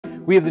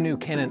We have the new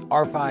Canon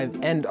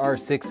R5 and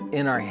R6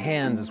 in our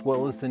hands, as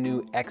well as the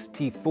new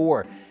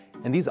X-T4.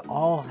 And these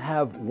all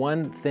have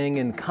one thing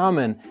in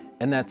common,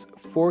 and that's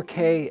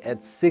 4K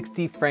at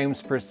 60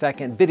 frames per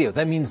second video.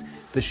 That means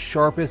the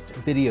sharpest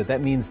video.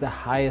 That means the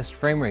highest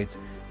frame rates.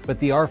 But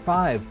the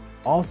R5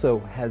 also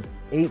has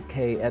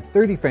 8K at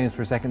 30 frames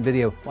per second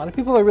video. A lot of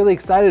people are really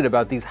excited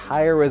about these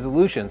higher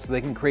resolutions so they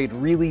can create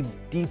really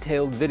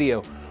detailed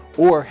video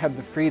or have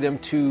the freedom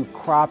to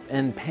crop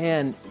and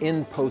pan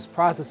in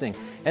post-processing.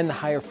 And the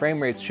higher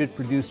frame rates should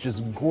produce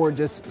just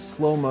gorgeous,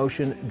 slow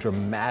motion,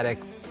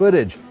 dramatic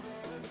footage.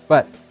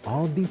 But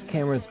all of these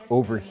cameras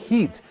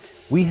overheat.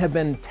 We have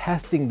been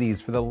testing these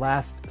for the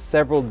last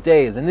several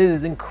days, and it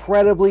is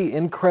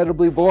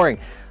incredibly boring.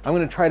 I'm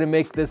gonna try to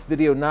make this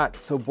video not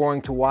so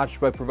boring to watch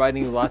by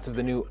providing you lots of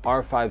the new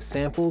R5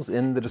 samples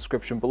in the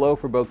description below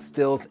for both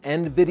stills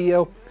and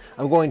video.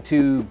 I'm going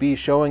to be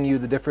showing you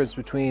the difference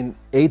between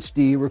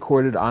HD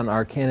recorded on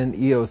our Canon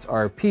EOS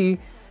RP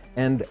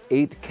and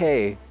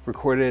 8K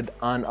recorded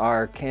on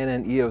our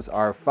Canon EOS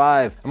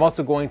R5. I'm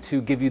also going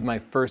to give you my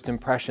first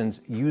impressions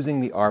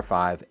using the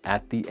R5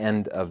 at the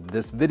end of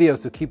this video,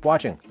 so keep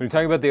watching. When you're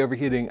talking about the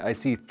overheating, I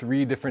see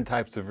three different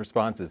types of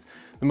responses.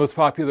 The most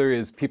popular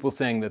is people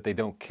saying that they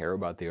don't care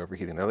about the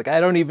overheating. They're like,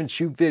 I don't even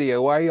shoot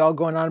video. Why are you all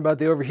going on about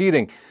the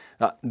overheating?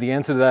 The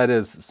answer to that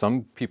is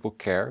some people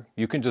care.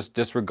 You can just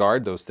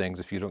disregard those things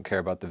if you don't care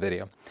about the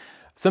video.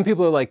 Some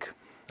people are like,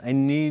 I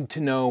need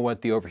to know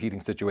what the overheating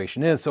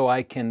situation is so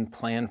I can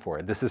plan for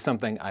it. This is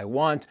something I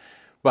want,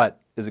 but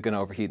is it going to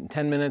overheat in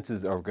 10 minutes?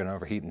 Is it going to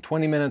overheat in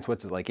 20 minutes?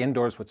 What's it like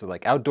indoors? What's it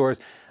like outdoors?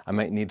 I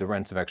might need to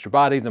rent some extra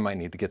bodies. I might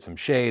need to get some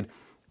shade.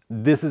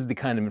 This is the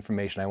kind of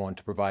information I want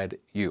to provide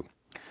you.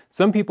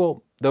 Some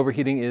people, the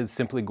overheating is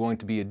simply going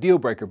to be a deal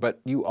breaker, but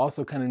you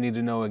also kind of need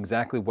to know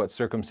exactly what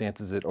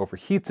circumstances it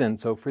overheats in.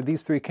 So for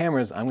these three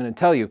cameras, I'm going to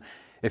tell you.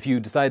 If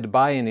you decide to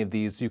buy any of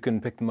these, you can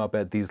pick them up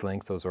at these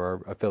links. Those are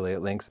our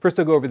affiliate links. First,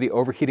 I'll go over the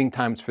overheating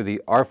times for the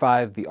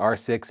R5, the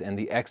R6, and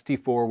the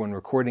X-T4 when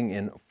recording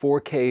in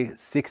 4K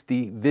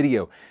 60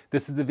 video.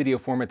 This is the video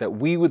format that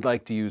we would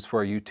like to use for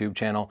our YouTube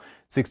channel.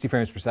 60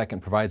 frames per second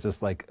provides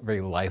us like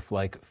very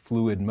lifelike,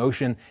 fluid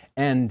motion.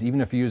 And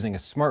even if you're using a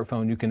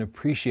smartphone, you can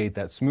appreciate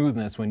that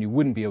smoothness when you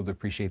wouldn't be able to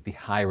appreciate the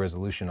high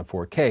resolution of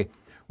 4K.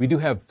 We do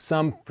have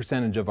some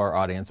percentage of our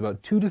audience,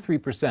 about 2 to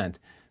 3%,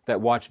 that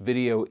watch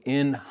video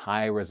in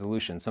high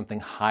resolution,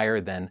 something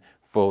higher than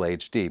full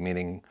HD,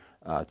 meaning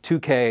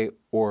 2K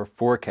or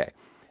 4K.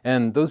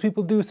 And those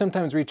people do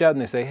sometimes reach out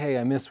and they say, hey,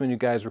 I missed when you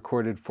guys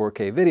recorded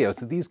 4K video.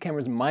 So these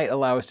cameras might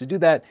allow us to do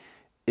that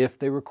if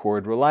they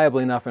record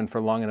reliably enough and for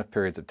long enough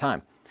periods of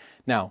time.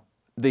 Now,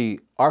 the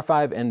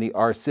R5 and the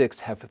R6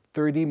 have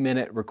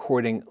 30-minute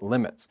recording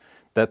limits.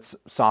 That's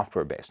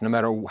software-based. No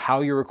matter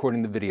how you're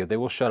recording the video, they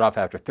will shut off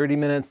after 30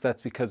 minutes.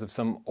 That's because of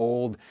some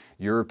old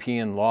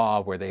European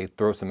law where they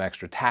throw some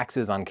extra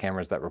taxes on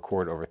cameras that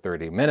record over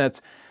 30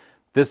 minutes.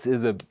 This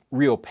is a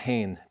real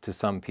pain to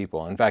some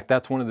people. In fact,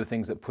 that's one of the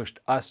things that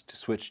pushed us to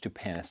switch to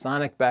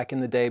Panasonic back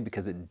in the day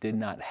because it did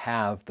not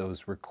have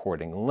those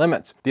recording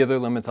limits. The other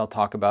limits I'll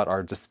talk about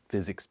are just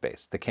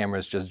physics-based. The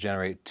cameras just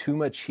generate too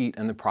much heat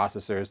in the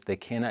processors. They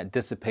cannot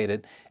dissipate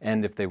it,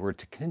 and if they were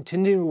to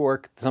continue to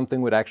work,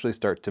 something would actually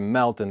start to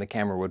melt and the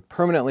camera would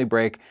permanently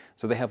break.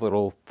 So they have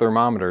little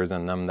thermometers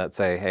in them that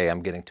say, hey,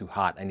 I'm getting too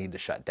hot. I need to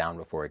shut down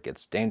before it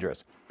gets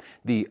dangerous.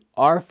 The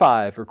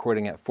R5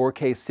 recording at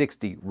 4K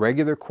 60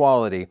 regular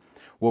quality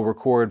will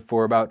record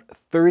for about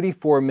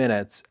 34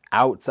 minutes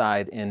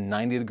outside in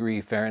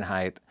 90-degree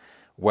Fahrenheit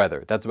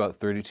weather. That's about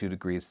 32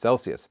 degrees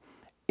Celsius.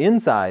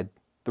 Inside,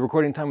 the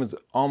recording time was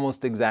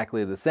almost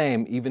exactly the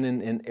same, even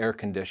in an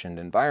air-conditioned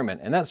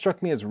environment. And that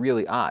struck me as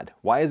really odd.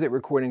 Why is it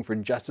recording for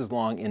just as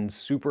long in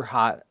super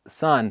hot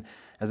sun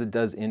as it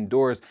does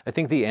indoors? I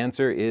think the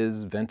answer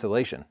is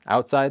ventilation.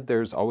 Outside,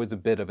 there's always a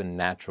bit of a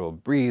natural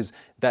breeze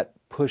that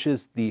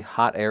pushes the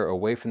hot air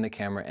away from the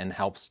camera and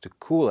helps to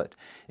cool it.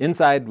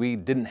 Inside, we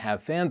didn't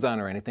have fans on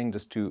or anything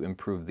just to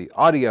improve the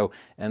audio,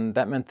 and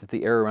that meant that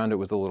the air around it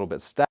was a little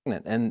bit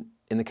stagnant. And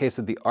in the case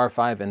of the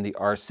R5 and the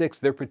R6,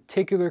 their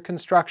particular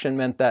construction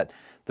meant that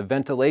the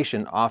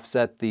ventilation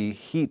offset the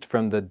heat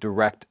from the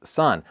direct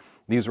sun.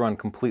 These were on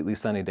completely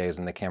sunny days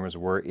and the cameras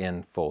were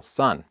in full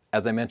sun.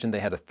 As I mentioned, they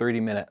had a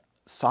 30-minute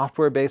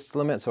software-based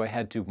limit, so I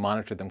had to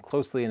monitor them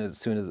closely, and as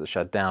soon as it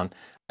shut down,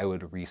 I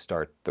would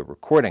restart the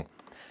recording.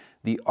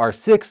 The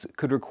R6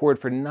 could record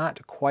for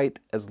not quite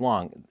as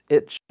long.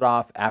 It shut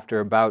off after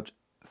about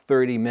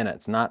 30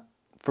 minutes, not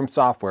from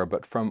software,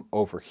 but from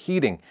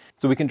overheating.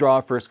 So we can draw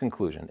a first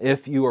conclusion.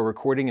 If you are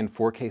recording in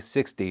 4K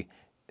 60,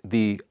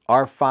 the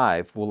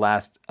R5 will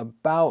last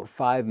about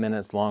 5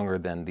 minutes longer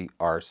than the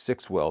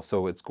R6 will,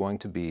 so it's going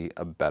to be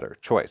a better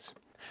choice.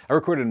 I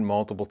recorded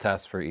multiple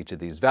tests for each of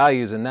these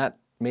values, and that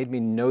made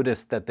me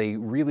notice that they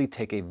really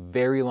take a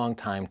very long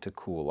time to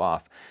cool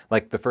off.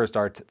 Like the first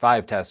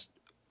R5 test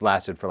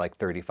lasted for like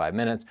 35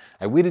 minutes.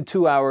 I waited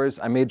 2 hours,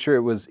 I made sure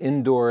it was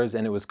indoors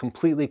and it was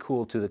completely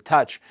cool to the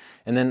touch,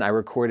 and then I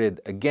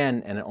recorded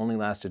again and it only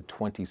lasted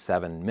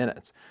 27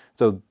 minutes.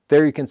 So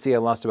there you can see I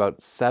lost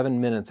about 7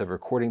 minutes of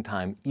recording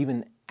time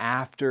even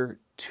after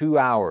 2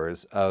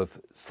 hours of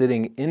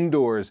sitting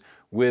indoors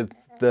with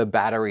the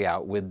battery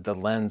out, with the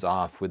lens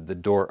off, with the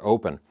door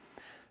open.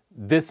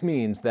 This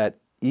means that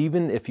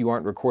even if you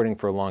aren't recording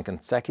for a long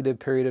consecutive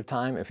period of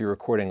time, if you're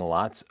recording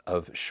lots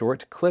of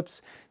short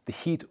clips, the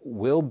heat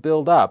will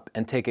build up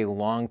and take a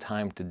long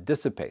time to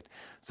dissipate.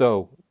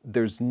 So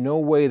there's no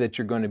way that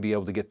you're going to be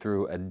able to get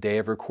through a day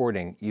of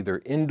recording,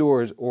 either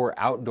indoors or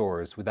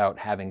outdoors, without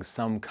having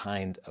some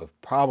kind of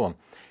problem.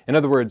 In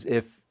other words,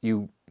 if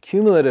you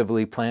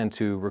cumulatively plan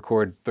to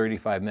record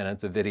 35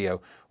 minutes of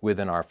video with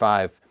an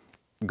R5,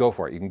 go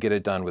for it. You can get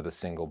it done with a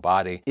single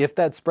body. If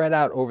that's spread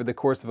out over the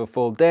course of a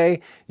full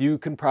day, you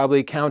can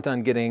probably count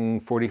on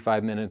getting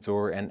 45 minutes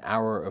or an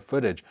hour of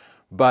footage.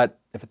 But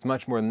if it's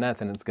much more than that,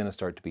 then it's going to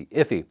start to be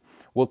iffy.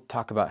 We'll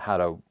talk about how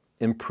to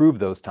improve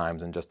those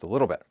times in just a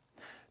little bit.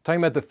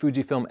 Talking about the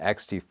Fujifilm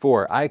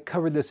X-T4, I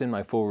covered this in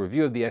my full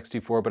review of the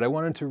X-T4, but I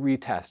wanted to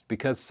retest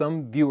because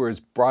some viewers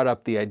brought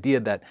up the idea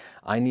that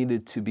I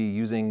needed to be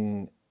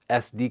using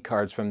SD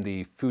cards from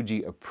the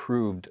Fuji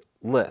approved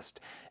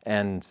list.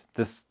 And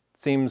this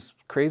seems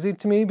crazy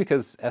to me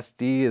because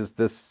SD is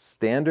this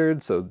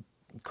standard, so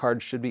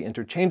cards should be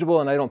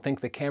interchangeable, and I don't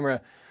think the camera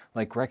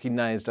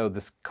recognized, oh,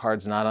 this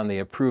card's not on the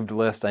approved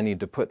list, I need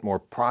to put more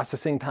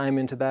processing time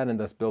into that and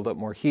thus build up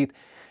more heat.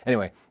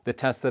 Anyway, the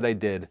test that I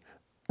did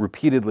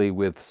repeatedly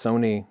with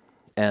Sony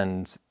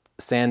and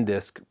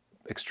SanDisk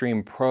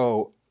Extreme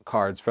Pro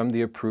cards from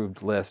the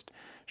approved list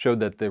showed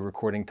that the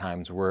recording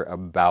times were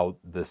about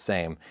the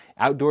same.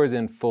 Outdoors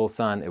in full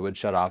sun, it would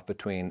shut off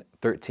between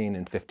 13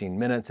 and 15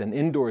 minutes, and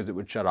indoors it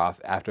would shut off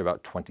after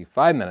about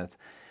 25 minutes.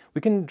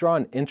 We can draw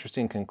an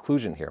interesting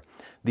conclusion here.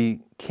 The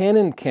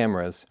Canon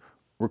cameras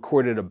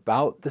recorded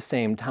about the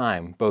same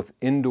time, both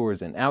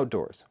indoors and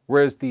outdoors,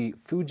 whereas the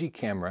Fuji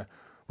camera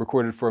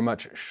recorded for a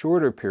much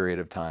shorter period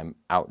of time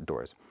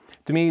outdoors.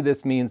 To me,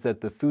 this means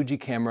that the Fuji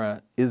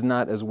camera is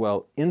not as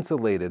well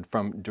insulated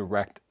from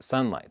direct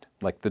sunlight.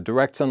 Like, the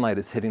direct sunlight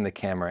is hitting the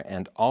camera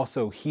and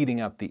also heating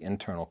up the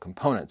internal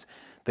components.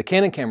 The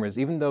Canon cameras,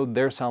 even though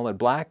they're solid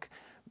black,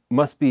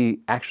 must be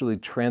actually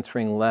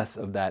transferring less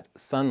of that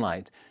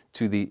sunlight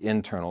to the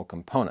internal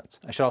components.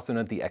 I should also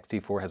note the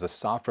X-T4 has a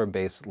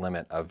software-based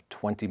limit of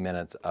 20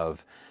 minutes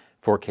of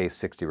 4K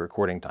 60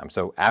 recording time.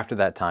 So after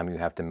that time, you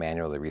have to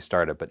manually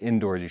restart it, but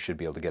indoors you should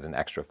be able to get an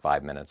extra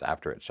 5 minutes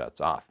after it shuts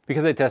off.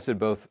 Because I tested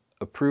both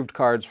approved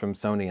cards from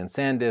Sony and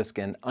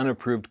SanDisk and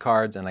unapproved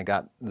cards, and I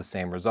got the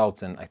same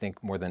results in I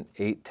think more than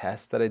 8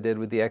 tests that I did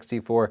with the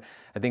X-T4,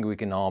 I think we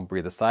can all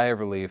breathe a sigh of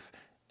relief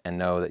and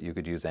know that you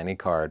could use any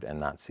card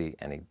and not see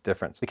any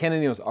difference. The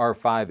Canon EOS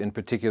R5 in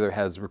particular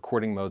has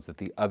recording modes that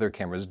the other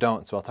cameras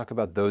don't, so I'll talk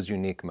about those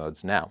unique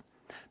modes now.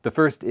 The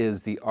first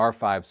is the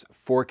R5's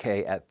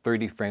 4K at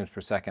 30 frames per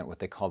second, what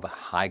they call the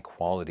high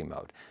quality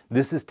mode.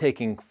 This is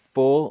taking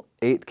full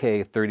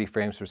 8K 30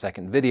 frames per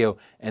second video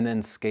and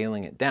then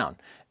scaling it down.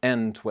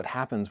 And what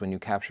happens when you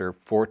capture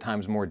 4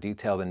 times more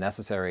detail than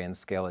necessary and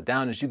scale it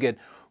down is you get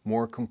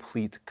more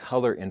complete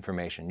color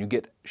information. You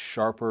get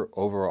sharper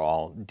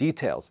overall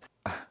details.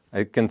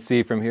 I can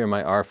see from here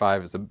my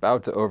R5 is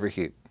about to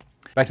overheat.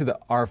 Back to the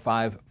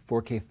R5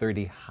 4K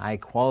 30 high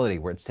quality,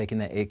 where it's taking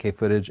that 8K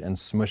footage and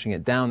smushing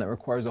it down. That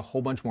requires a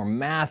whole bunch more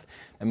math.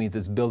 That means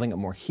it's building up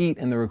more heat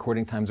and the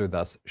recording times are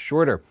thus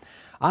shorter.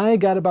 I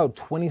got about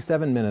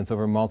 27 minutes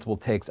over multiple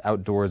takes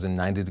outdoors in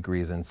 90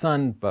 degrees in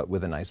sun, but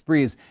with a nice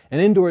breeze.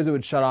 And indoors it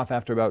would shut off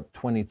after about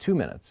 22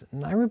 minutes.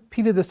 And I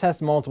repeated this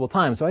test multiple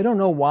times, so I don't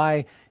know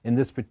why in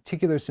this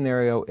particular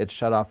scenario it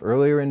shut off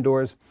earlier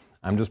indoors.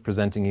 I'm just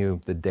presenting you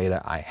the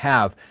data I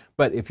have.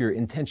 But if your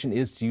intention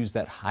is to use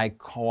that high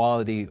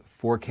quality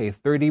 4K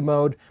 30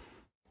 mode,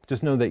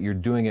 just know that you're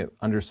doing it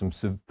under some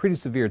pretty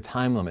severe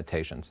time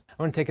limitations.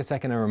 I want to take a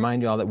second and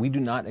remind you all that we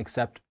do not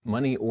accept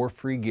money or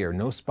free gear.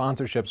 No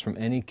sponsorships from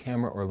any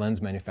camera or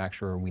lens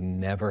manufacturer. We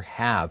never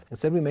have.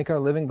 Instead, we make our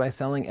living by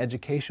selling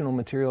educational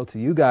material to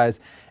you guys.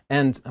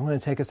 And I'm going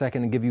to take a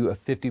second and give you a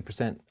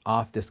 50%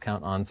 off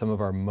discount on some of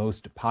our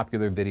most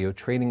popular video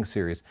training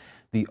series.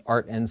 The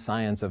art and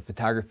science of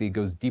photography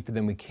goes deeper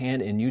than we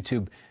can in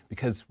YouTube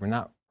because we're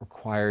not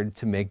required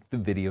to make the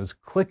videos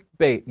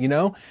clickbait, you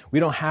know? We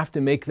don't have to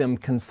make them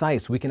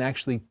concise. We can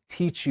actually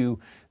teach you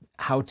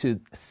how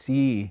to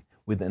see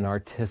with an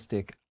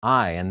artistic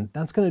eye, and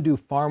that's going to do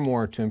far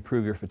more to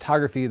improve your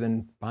photography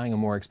than buying a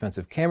more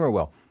expensive camera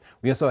will.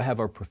 We also have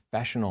our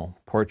professional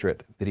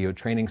portrait video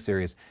training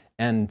series,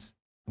 and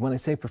when I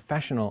say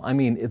professional, I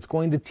mean it's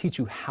going to teach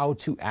you how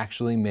to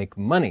actually make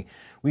money.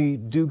 We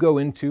do go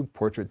into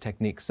portrait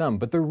technique some,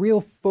 but the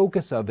real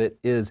focus of it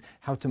is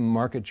how to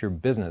market your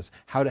business,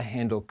 how to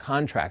handle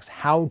contracts,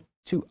 how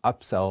to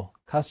upsell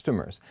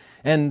customers.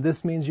 And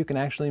this means you can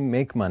actually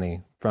make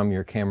money from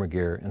your camera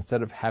gear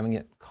instead of having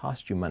it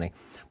cost you money.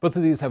 Both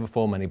of these have a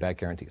full money-back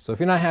guarantee. So if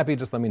you're not happy,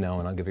 just let me know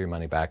and I'll give you your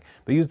money back.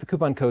 But use the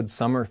coupon code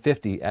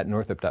SUMMER50 at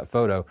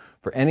northrop.photo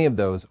for any of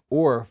those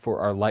or for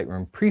our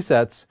Lightroom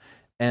presets,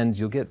 and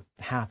you'll get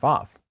half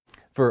off.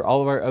 For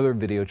all of our other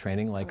video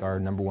training, like our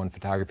 #1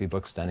 photography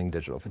book, Stunning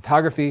Digital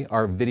Photography,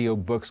 our video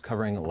books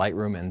covering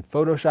Lightroom and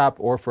Photoshop,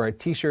 or for our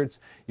t-shirts,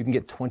 you can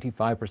get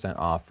 25%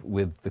 off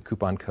with the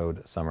coupon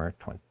code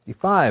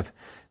SUMMER25.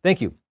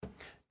 Thank you.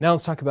 Now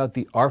let's talk about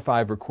the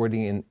R5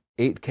 recording in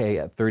 8K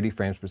at 30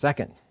 frames per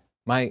second.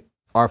 My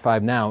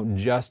R5 now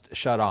just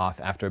shut off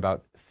after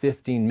about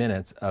 15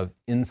 minutes of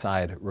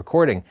inside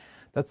recording.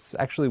 That's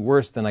actually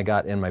worse than I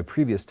got in my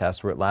previous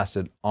test where it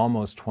lasted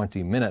almost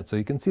 20 minutes. So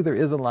you can see there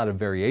is a lot of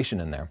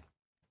variation in there.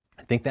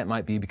 I think that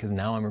might be because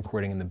now I'm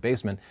recording in the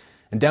basement.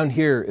 And down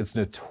here, it's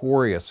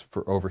notorious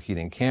for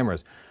overheating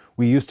cameras.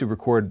 We used to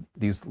record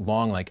these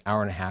long, like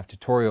hour-and-a-half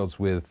tutorials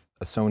with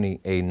a Sony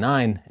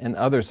A9 and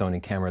other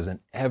Sony cameras, and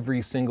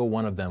every single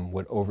one of them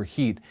would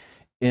overheat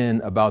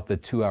in about the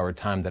 2-hour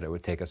time that it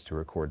would take us to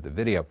record the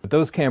video. But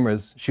those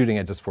cameras shooting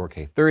at just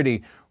 4K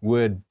 30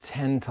 would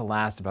tend to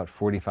last about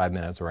 45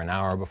 minutes or an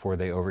hour before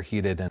they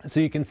overheated. And so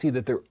you can see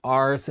that there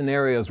are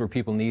scenarios where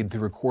people need to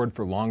record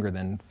for longer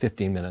than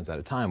 15 minutes at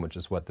a time, which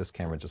is what this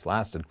camera just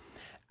lasted.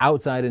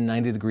 Outside in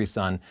 90-degree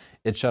sun,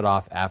 it shut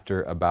off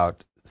after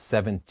about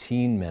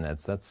 17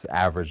 minutes. That's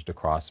averaged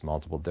across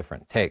multiple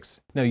different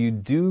takes. Now you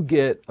do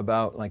get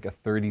about like a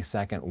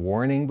 30-second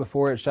warning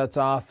before it shuts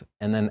off,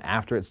 and then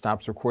after it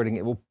stops recording,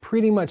 it will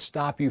pretty much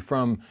stop you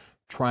from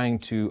trying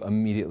to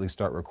immediately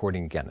start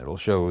recording again. It'll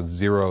show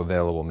 0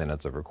 available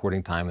minutes of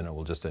recording time and it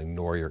will just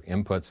ignore your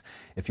inputs.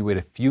 If you wait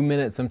a few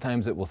minutes,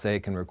 sometimes it will say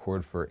it can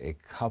record for a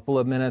couple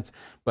of minutes,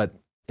 but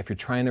if you're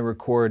trying to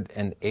record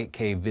an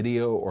 8K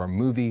video or a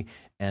movie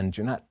and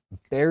you're not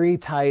very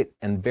tight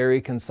and very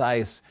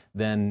concise,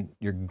 then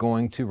you're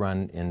going to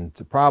run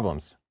into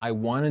problems. I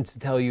wanted to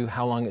tell you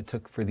how long it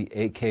took for the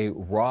 8K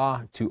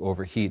RAW to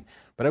overheat,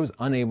 but I was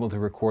unable to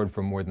record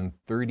for more than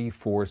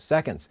 34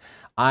 seconds.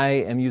 I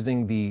am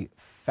using the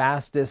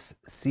fastest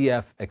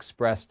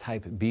CFExpress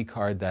Type B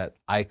card that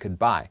I could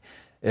buy.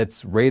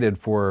 It's rated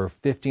for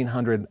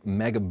 1500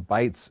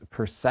 megabytes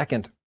per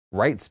second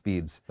write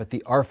speeds, but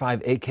the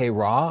R5 8K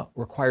RAW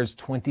requires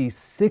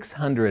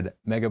 2600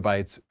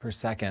 megabytes per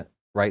second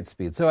write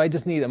speed. So I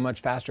just need a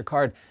much faster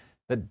card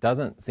that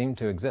doesn't seem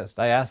to exist.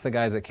 I asked the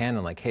guys at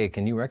Canon, like, hey,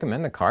 can you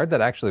recommend a card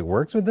that actually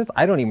works with this?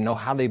 I don't even know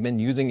how they've been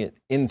using it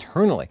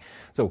internally.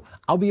 So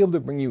I'll be able to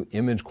bring you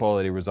image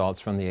quality results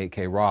from the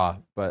 8K RAW,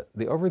 but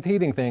the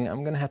overheating thing,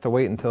 I'm gonna have to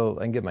wait until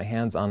I can get my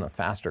hands on a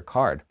faster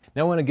card.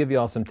 Now I wanna give you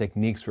all some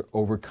techniques for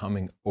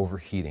overcoming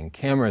overheating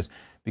cameras,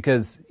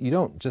 because you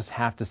don't just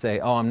have to say,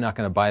 oh, I'm not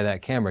going to buy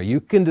that camera. You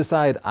can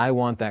decide, I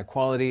want that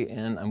quality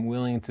and I'm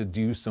willing to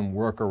do some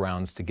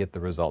workarounds to get the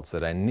results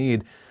that I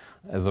need.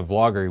 As a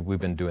vlogger, we've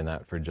been doing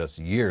that for just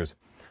years.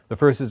 The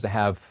first is to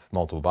have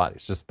multiple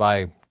bodies. Just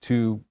buy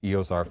 2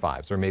 EOS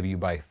R5s, or maybe you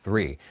buy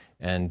 3,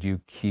 and you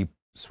keep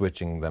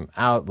switching them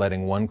out,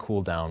 letting one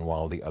cool down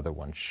while the other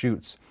one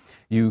shoots.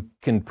 You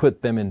can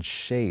put them in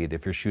shade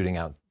if you're shooting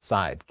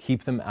outside.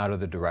 Keep them out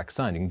of the direct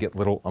sun. You can get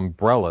little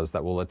umbrellas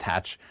that will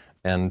attach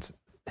and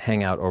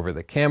hang out over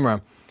the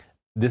camera.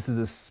 This is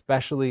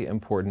especially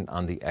important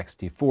on the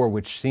X-T4,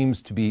 which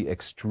seems to be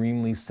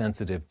extremely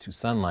sensitive to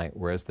sunlight,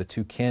 whereas the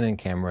 2 Canon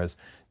cameras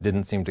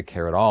didn't seem to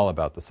care at all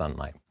about the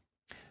sunlight.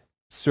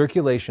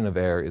 Circulation of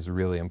air is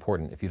really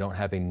important. If you don't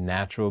have a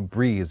natural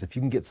breeze, if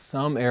you can get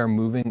some air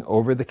moving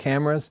over the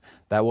cameras,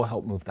 that will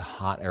help move the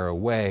hot air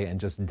away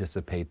and just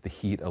dissipate the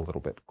heat a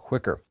little bit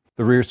quicker.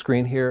 The rear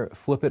screen here,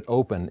 flip it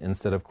open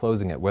instead of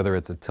closing it, whether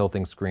it's a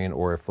tilting screen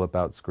or a flip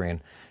out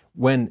screen.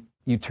 When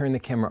you turn the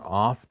camera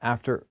off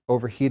after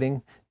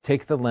overheating,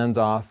 take the lens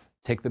off,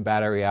 take the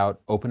battery out,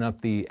 open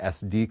up the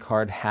SD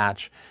card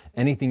hatch,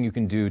 anything you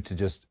can do to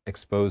just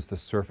expose the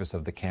surface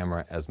of the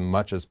camera as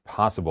much as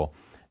possible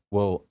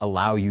will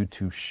allow you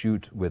to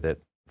shoot with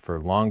it for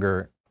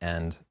longer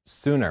and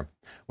sooner.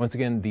 Once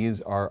again,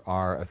 these are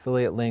our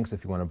affiliate links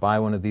if you want to buy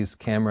one of these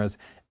cameras.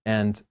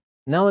 And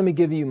now let me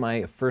give you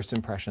my first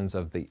impressions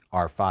of the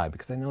R5,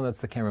 because I know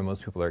that's the camera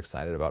most people are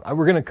excited about.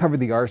 We're going to cover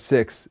the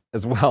R6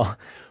 as well,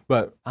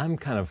 but I'm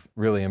kind of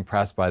really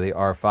impressed by the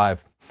R5.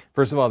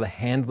 First of all, the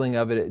handling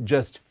of it, it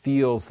just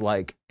feels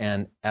like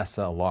an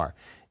SLR.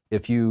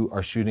 If you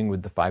are shooting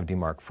with the 5D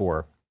Mark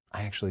IV,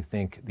 I actually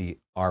think the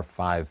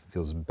R5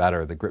 feels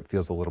better. The grip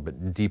feels a little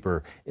bit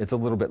deeper. It's a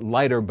little bit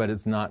lighter, but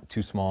it's not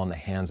too small in the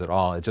hands at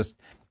all.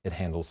 It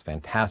handles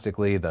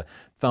fantastically. The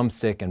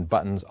thumbstick and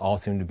buttons all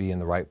seem to be in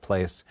the right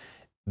place.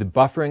 The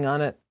buffering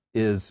on it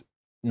is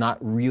not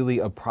really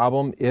a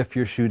problem if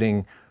you're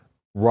shooting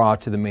RAW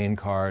to the main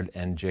card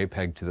and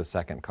JPEG to the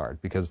second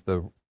card, because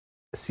the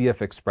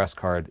CFExpress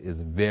card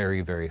is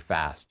very, very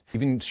fast.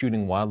 Even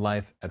shooting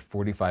wildlife at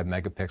 45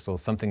 megapixels,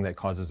 something that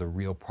causes a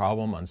real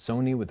problem on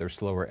Sony with their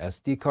slower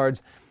SD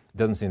cards,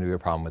 doesn't seem to be a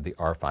problem with the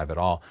R5 at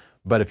all.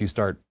 But if you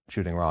start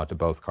shooting RAW to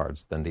both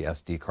cards, then the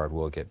SD card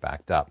will get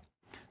backed up.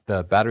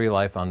 The battery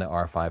life on the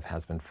R5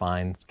 has been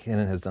fine.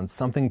 Canon has done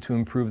something to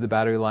improve the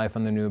battery life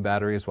on the new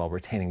batteries while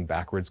retaining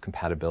backwards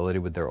compatibility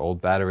with their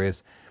old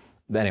batteries.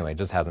 But anyway, it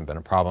just hasn't been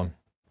a problem.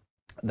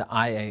 The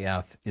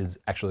IAF is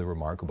actually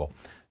remarkable.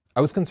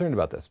 I was concerned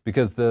about this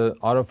because the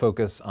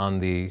autofocus on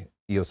the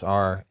EOS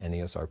R and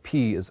EOS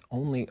RP is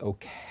only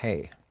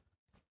okay.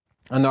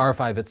 On the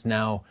R5, it's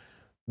now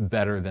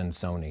better than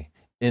Sony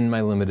in my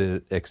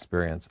limited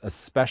experience,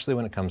 especially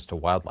when it comes to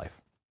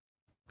wildlife.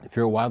 If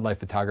you're a wildlife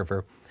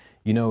photographer,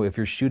 you know, if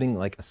you're shooting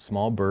like a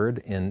small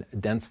bird in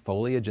dense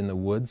foliage in the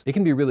woods, it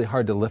can be really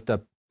hard to lift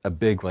up a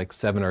big like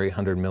 700 or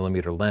 800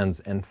 millimeter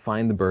lens and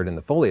find the bird in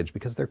the foliage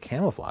because they're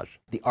camouflaged.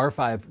 The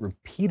R5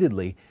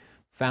 repeatedly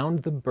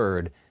found the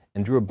bird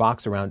and drew a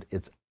box around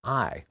its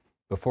eye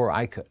before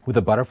I could. With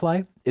a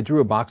butterfly, it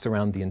drew a box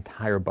around the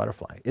entire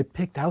butterfly. It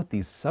picked out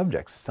these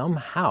subjects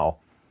somehow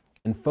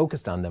and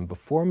focused on them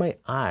before my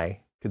eye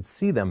could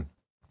see them.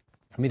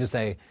 Let me just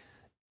say,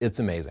 it's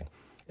amazing.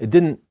 It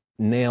didn't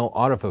nail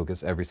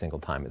autofocus every single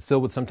time. It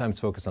still would sometimes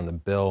focus on the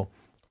bill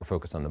or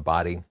focus on the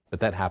body, but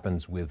that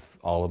happens with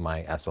all of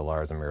my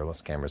SLRs and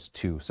mirrorless cameras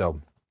too. So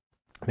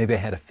maybe I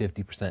had a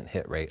 50%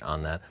 hit rate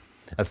on that.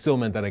 That still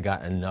meant that I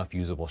got enough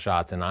usable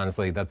shots, and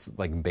honestly, that's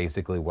like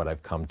basically what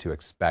I've come to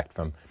expect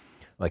from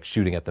like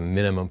shooting at the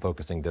minimum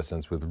focusing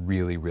distance with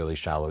really, really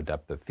shallow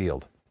depth of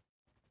field.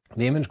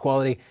 The image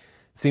quality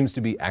seems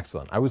to be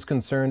excellent. I was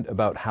concerned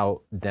about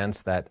how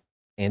dense that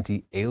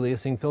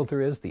anti-aliasing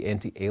filter is. The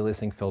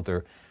anti-aliasing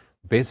filter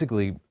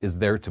basically is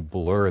there to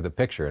blur the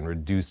picture and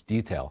reduce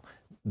detail.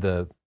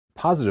 The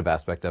positive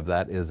aspect of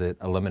that is it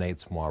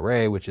eliminates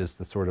moire, which is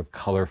the sort of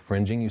color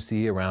fringing you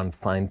see around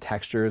fine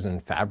textures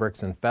and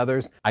fabrics and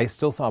feathers. I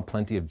still saw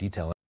plenty of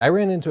detail. I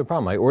ran into a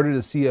problem. I ordered a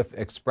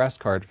CFExpress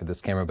card for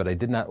this camera, but I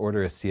did not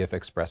order a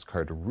CFExpress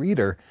card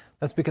reader.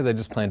 That's because I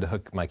just planned to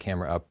hook my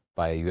camera up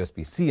by a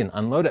USB-C and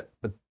unload it,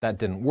 but that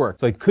didn't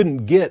work. So I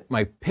couldn't get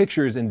my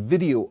pictures and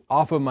video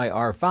off of my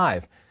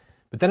R5.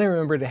 But then I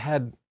remembered it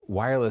had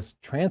wireless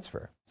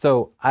transfer.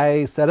 So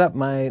I set up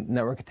my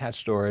network attached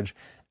storage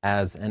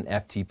as an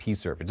FTP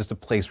server, just a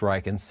place where I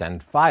can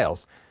send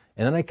files.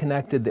 And then I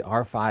connected the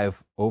R5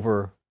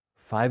 over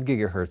 5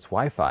 gigahertz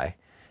Wi-Fi,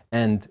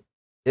 and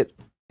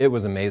it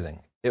was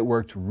amazing. It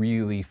worked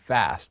really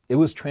fast. It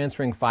was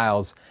transferring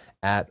files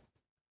at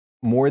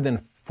more than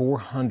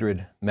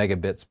 400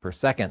 megabits per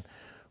second,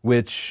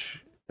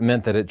 which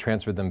meant that it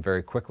transferred them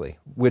very quickly,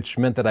 which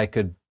meant that I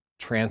could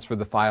transfer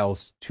the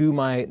files to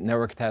my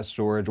network attached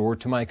storage or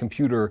to my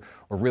computer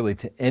or really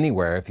to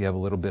anywhere if you have a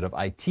little bit of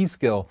IT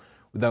skill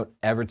without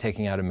ever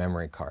taking out a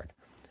memory card.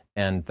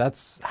 And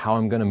that's how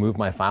I'm going to move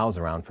my files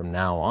around from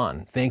now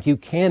on. Thank you,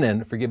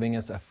 Canon, for giving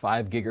us a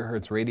 5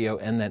 gigahertz radio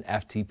and that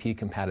FTP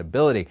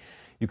compatibility.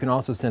 You can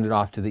also send it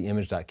off to the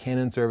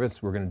image.canon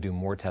service. We're going to do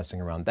more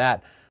testing around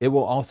that. It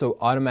will also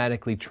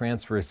automatically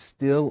transfer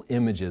still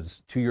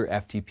images to your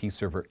FTP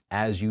server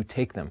as you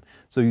take them.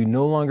 So you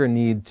no longer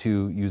need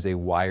to use a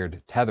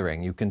wired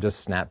tethering. You can just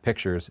snap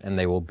pictures and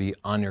they will be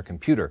on your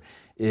computer.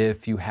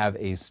 If you have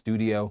a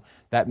studio,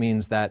 that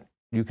means that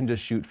you can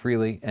just shoot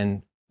freely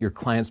and your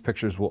client's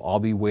pictures will all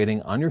be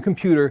waiting on your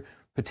computer,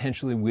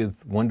 potentially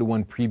with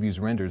one-to-one previews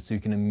rendered so you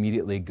can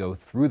immediately go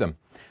through them.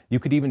 You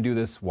could even do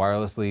this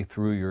wirelessly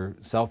through your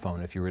cell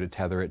phone if you were to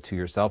tether it to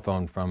your cell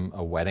phone from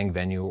a wedding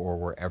venue or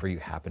wherever you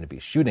happen to be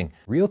shooting.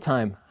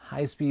 Real-time,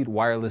 high-speed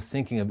wireless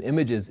syncing of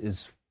images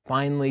is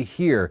finally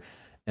here,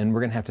 and we're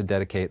going to have to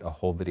dedicate a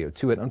whole video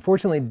to it.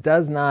 Unfortunately, it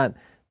does not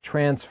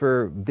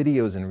transfer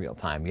videos in real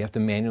time. You have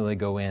to manually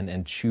go in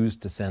and choose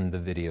to send the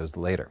videos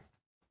later.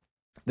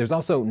 There's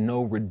also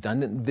no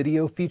redundant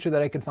video feature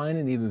that I could find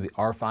in either the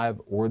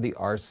R5 or the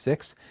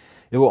R6.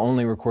 It will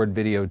only record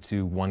video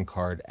to one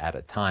card at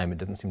a time. It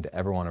doesn't seem to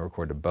ever want to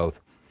record to both.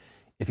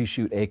 If you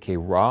shoot 8K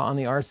RAW on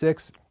the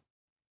R6,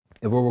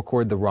 it will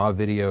record the RAW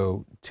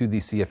video to the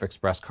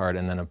CFExpress card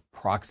and then a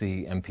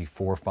proxy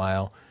MP4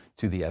 file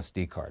to the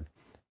SD card.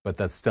 But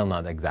that's still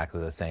not exactly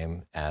the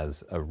same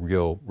as a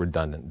real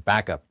redundant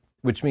backup,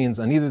 which means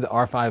on either the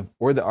R5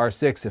 or the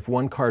R6, if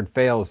one card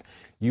fails,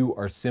 you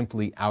are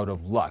simply out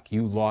of luck.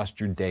 You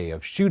lost your day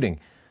of shooting.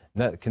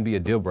 That can be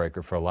a deal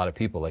breaker for a lot of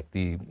people. Like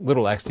the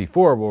little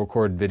X-T4 will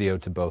record video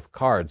to both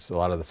cards. A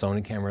lot of the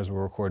Sony cameras will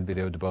record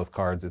video to both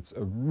cards. It's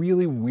a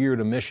really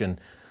weird omission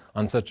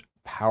on such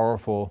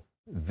powerful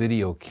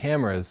video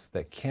cameras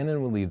that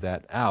Canon will leave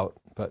that out.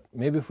 But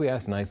maybe if we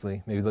ask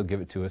nicely, maybe they'll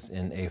give it to us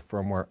in a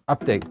firmware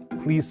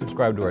update. Please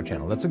subscribe to our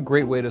channel. That's a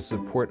great way to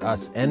support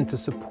us and to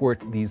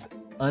support these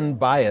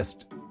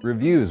unbiased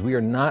reviews. We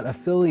are not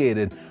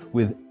affiliated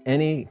with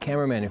any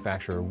camera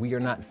manufacturer. We are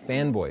not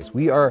fanboys.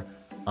 We are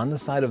on the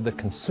side of the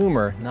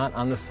consumer, not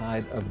on the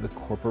side of the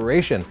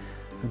corporation.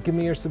 So give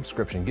me your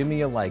subscription, give me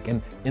a like, and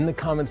in the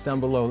comments down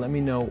below, let me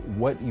know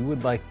what you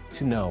would like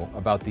to know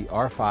about the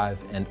R5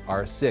 and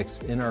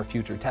R6 in our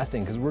future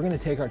testing, because we're going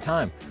to take our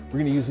time. We're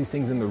going to use these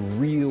things in the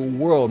real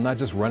world, not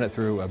just run it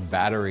through a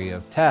battery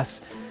of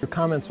tests. Your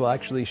comments will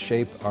actually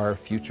shape our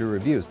future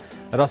reviews.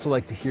 I'd also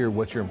like to hear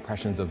what your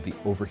impressions of the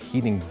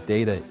overheating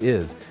data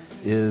is.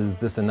 Is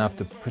this enough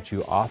to put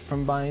you off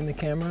from buying the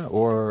camera,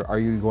 or are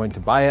you going to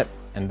buy it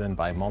and then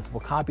buy multiple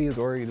copies,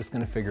 or are you just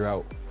going to figure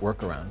out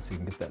workarounds so you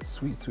can get that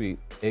sweet, sweet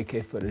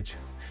 8K footage?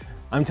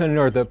 I'm Tony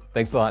Northup.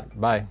 Thanks a lot.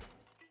 Bye.